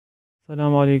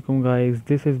Assalamu alaikum guys,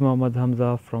 this is Muhammad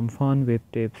Hamza from Fun with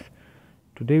Tips.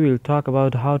 Today we'll talk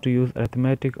about how to use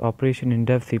arithmetic operation in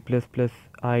Dev C++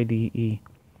 IDE.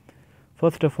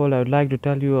 First of all, I would like to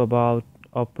tell you about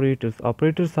operators.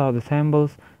 Operators are the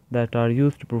symbols that are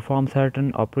used to perform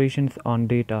certain operations on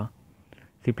data.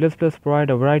 C++ provide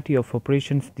a variety of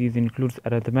operations. These includes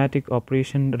arithmetic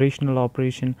operation, rational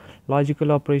operation,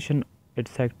 logical operation,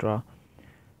 etc.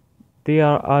 They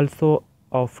are also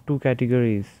of two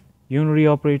categories: unary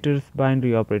operators,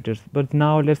 binary operators. But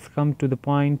now let's come to the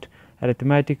point: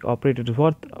 arithmetic operators.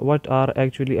 What are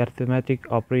actually arithmetic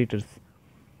operators?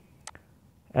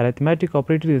 Arithmetic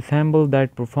operator is a symbol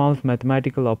that performs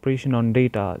mathematical operation on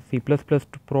data. C++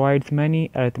 provides many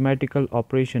arithmetical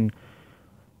operations.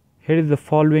 Here is the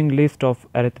following list of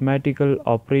arithmetical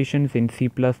operations in C++.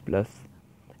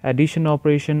 Addition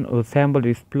operation, whose symbol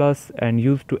is plus and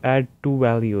used to add two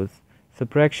values.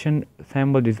 Subtraction,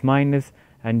 symbol is minus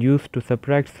and used to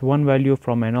subtract one value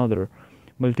from another.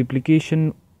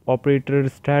 Multiplication operator,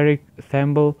 steric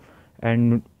symbol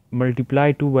and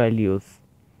multiply two values.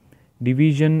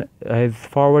 Division has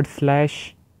forward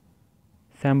slash,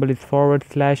 symbol is forward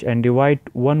slash and divide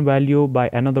one value by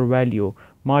another value.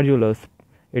 Modulus,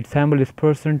 its symbol is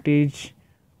percentage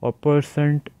or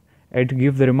percent. It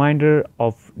gives the reminder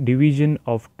of division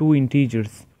of two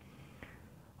integers.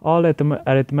 All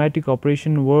arithmetic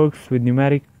operation works with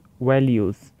numeric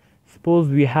values. Suppose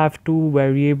we have two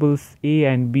variables a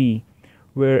and b,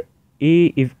 where a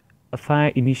is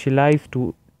initialized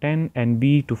to 10 and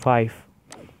b to 5.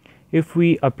 If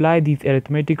we apply these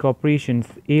arithmetic operations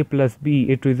a plus b,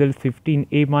 it results 15,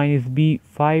 a minus b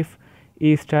 5,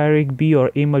 a steric b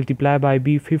or a multiplied by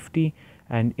b 50,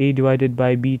 and a divided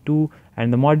by b 2,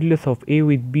 and the modulus of a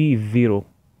with b is 0.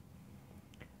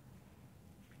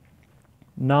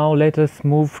 Now let us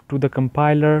move to the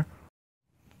compiler.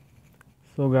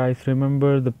 So guys,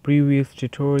 remember the previous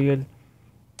tutorial.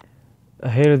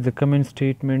 Here is the comment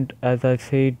statement. As I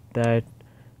said that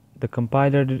the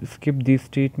compiler skipped these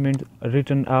statements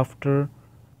written after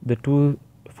the two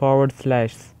forward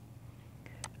slashes.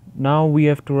 Now we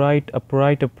have to write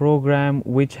a program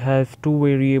which has two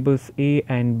variables a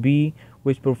and b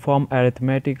which perform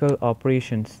arithmetical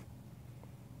operations.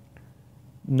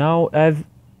 Now as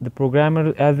the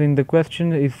programmer, as in the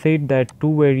question is said that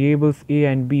two variables a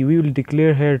and b, we will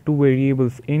declare here two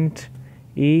variables int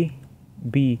a,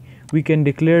 b. We can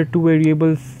declare two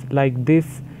variables like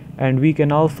this, and we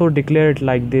can also declare it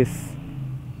like this.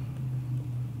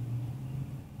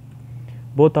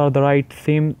 Both are the right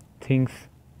same things,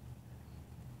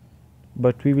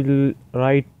 but we will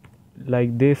write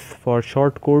like this for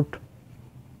shortcut.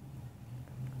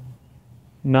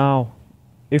 Now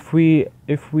if we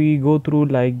go through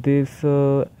like this,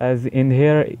 as in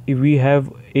here if we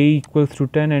have a equals to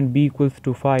 10 and b equals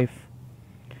to 5,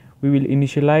 we will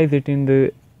initialize it in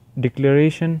the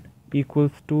declaration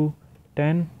equals to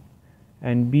 10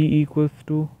 and b equals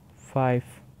to 5.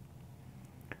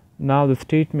 Now the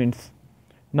statements.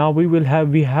 Now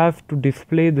we have to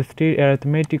display the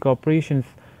arithmetic operations.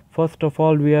 First of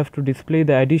all, we have to display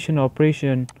the addition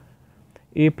operation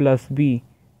a plus b.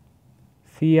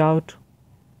 See out,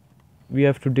 we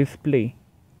have to display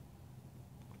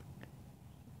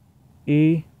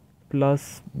a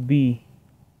plus b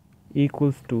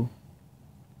equals to,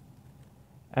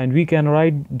 and we can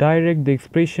write direct the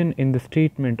expression in the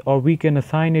statement, or we can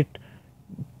assign it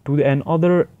to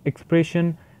another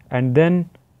expression and then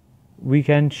we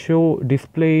can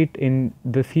display it in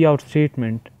the cout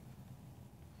statement.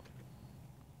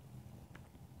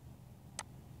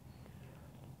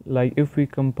 Like if we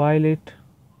compile it,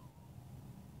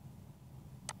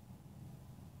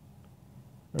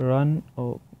 run,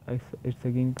 it's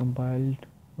again compiled,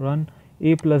 run,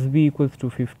 a plus b equals to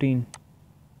 15.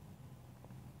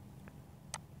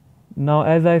 Now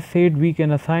as I said, we can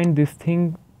assign this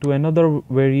thing to another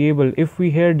variable. If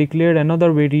we here declared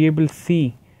another variable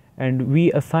c, and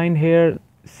we assign here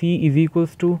c is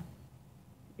equals to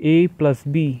a plus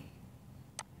b,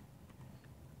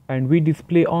 and we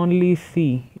display only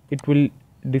c, it will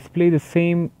display the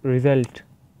same result,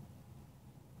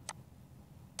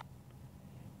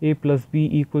 a plus b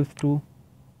equals to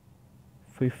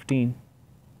 15.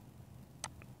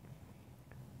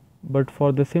 But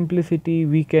for the simplicity,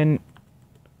 we can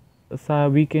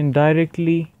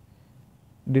directly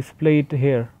display it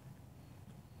here.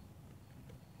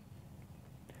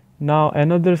 Now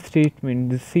another statement,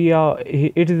 the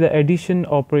it is the addition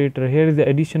operator. Here is the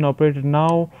addition operator.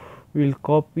 Now we will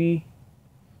copy,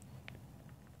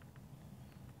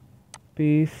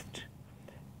 paste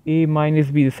a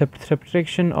minus b, the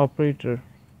subtraction operator.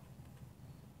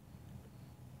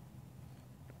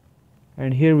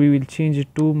 and here we will change it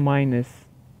to minus.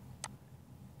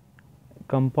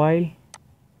 Compile,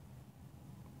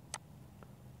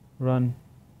 run.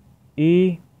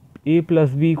 a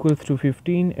plus b equals to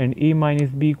 15 and a minus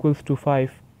b equals to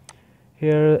 5.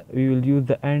 Here we will use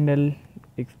the AND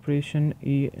expression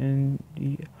a and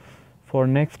d for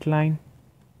next line.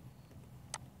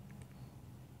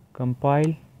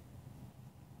 Compile,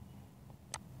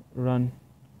 run.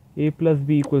 A plus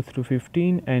b equals to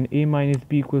 15 and a minus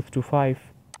b equals to 5.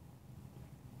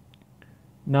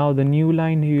 Now the new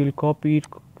line, you will copy it,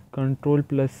 Control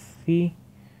plus C,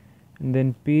 and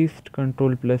then paste,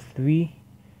 Control plus V.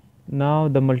 Now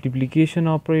the multiplication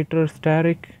operator,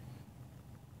 steric.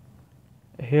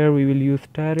 Here we will use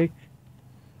steric.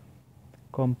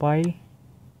 Compile,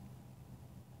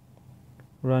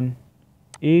 run.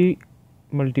 A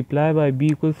multiplied by b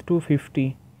equals to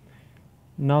 50.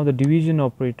 Now the division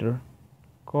operator,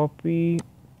 copy,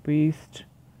 paste,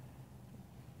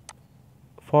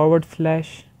 forward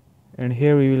slash, and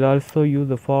here we will also use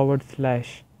the forward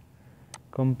slash.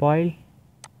 Compile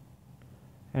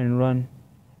and run.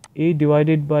 A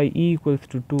divided by e equals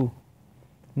to 2.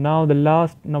 Now the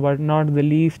last but not the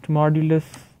least, modulus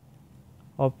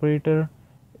operator,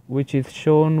 which is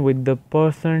shown with the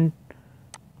percent,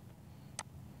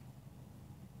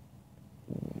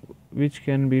 which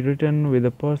can be written with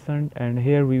a percent, and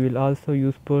here we will also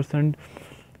use percent.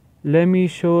 Let me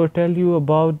tell you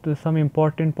about some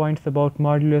important points about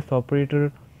modulus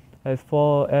operator. As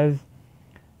far as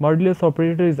modulus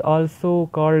operator is also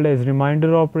called as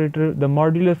remainder operator. The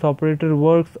modulus operator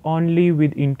works only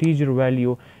with integer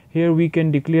value. Here we can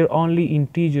declare only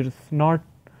integers, not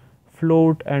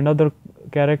float and other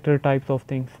character types of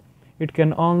things.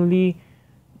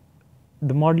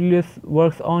 The modulus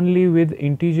works only with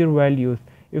integer values.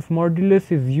 If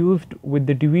modulus is used with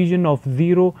the division of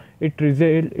 0, its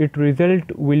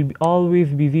result will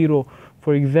always be 0.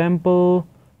 For example,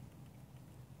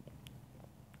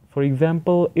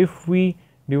 if we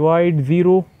divide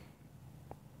 0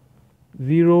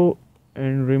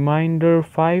 and remainder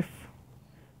 5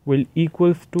 will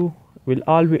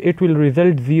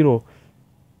result 0.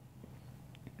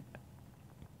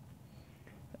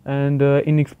 And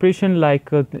in expression like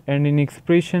 3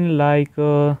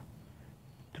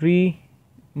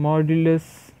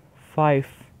 modulus 5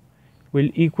 will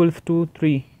equals to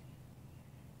 3.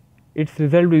 Its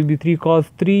result will be 3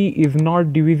 because 3 is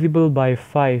not divisible by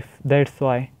 5. That's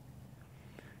why.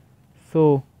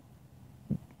 So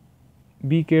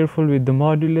be careful with the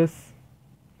modulus.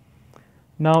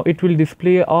 Now it will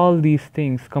display all these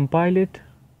things. Compile it.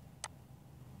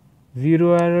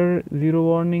 0 error, 0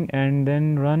 warning, and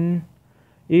then run.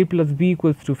 A plus b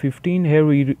equals to 15. Here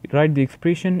we write the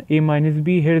expression. A minus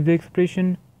b, here is the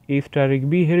expression. A steric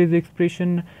b, here is the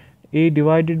expression. A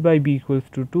divided by b equals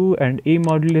to 2 and a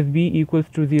modulus b equals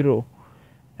to 0.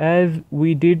 As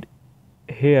we did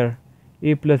here,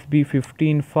 a plus b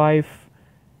 15, 5,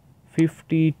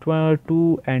 50, 12,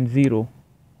 2 and 0.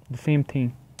 The same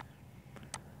thing.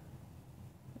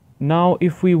 Now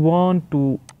if we want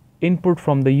to input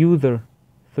from the user,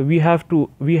 so we have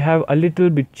a little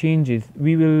bit changes.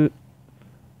 We will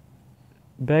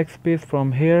backspace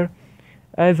from here.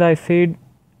 As I said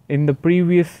in the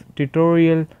previous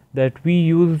tutorial that we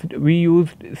used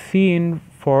C IDE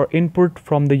for input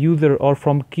from the user or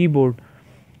from keyboard.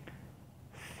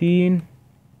 C IDE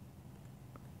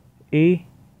A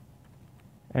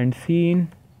and C IDE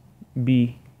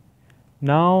B.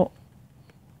 Now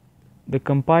the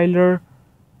compiler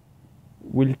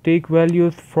will take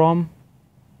values from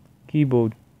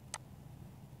keyboard.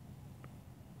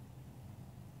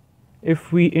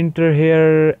 If we enter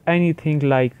here anything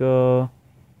like 5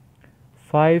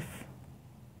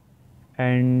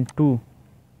 and 2,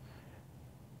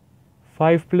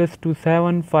 5 plus 2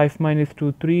 7, 5 minus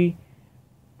 2 3,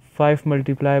 5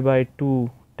 multiplied by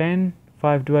 2 10,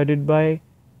 5 divided by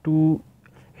 2.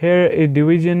 Here a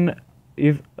division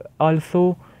is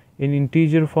also in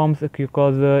integer forms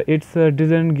because it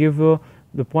doesn't give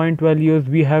the point values.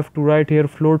 We have to write here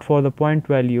float for the point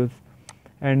values,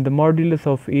 and the modulus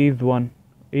of a is 1,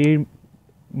 a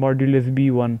modulus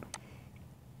b 1.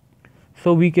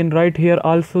 So we can write here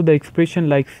also the expression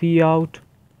like Cout,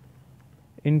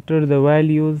 enter the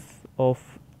values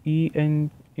of e and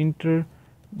enter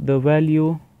the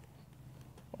value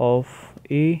of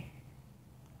a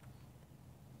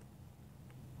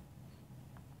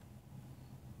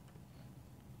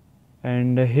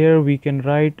and here we can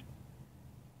write,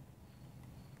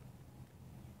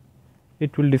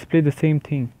 it will display the same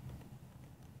thing.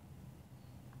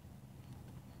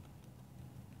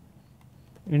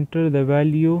 Enter the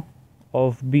value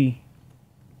of b.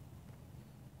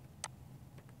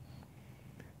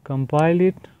 compile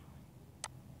it.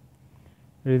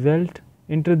 Result,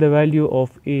 enter the value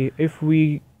of a. If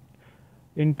we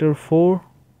enter 4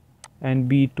 and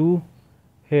b 2,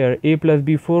 here a plus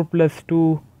b 4 plus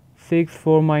 2 6,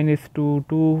 4 minus 2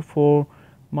 2, 4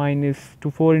 minus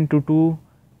 2, 4 into 2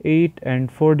 8,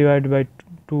 and 4 divided by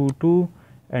 2 2,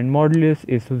 and modulus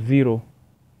is 0.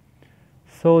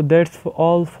 So that's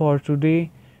all for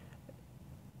today.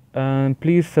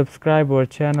 Please subscribe our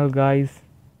channel, guys.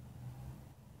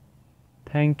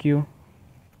 Thank you.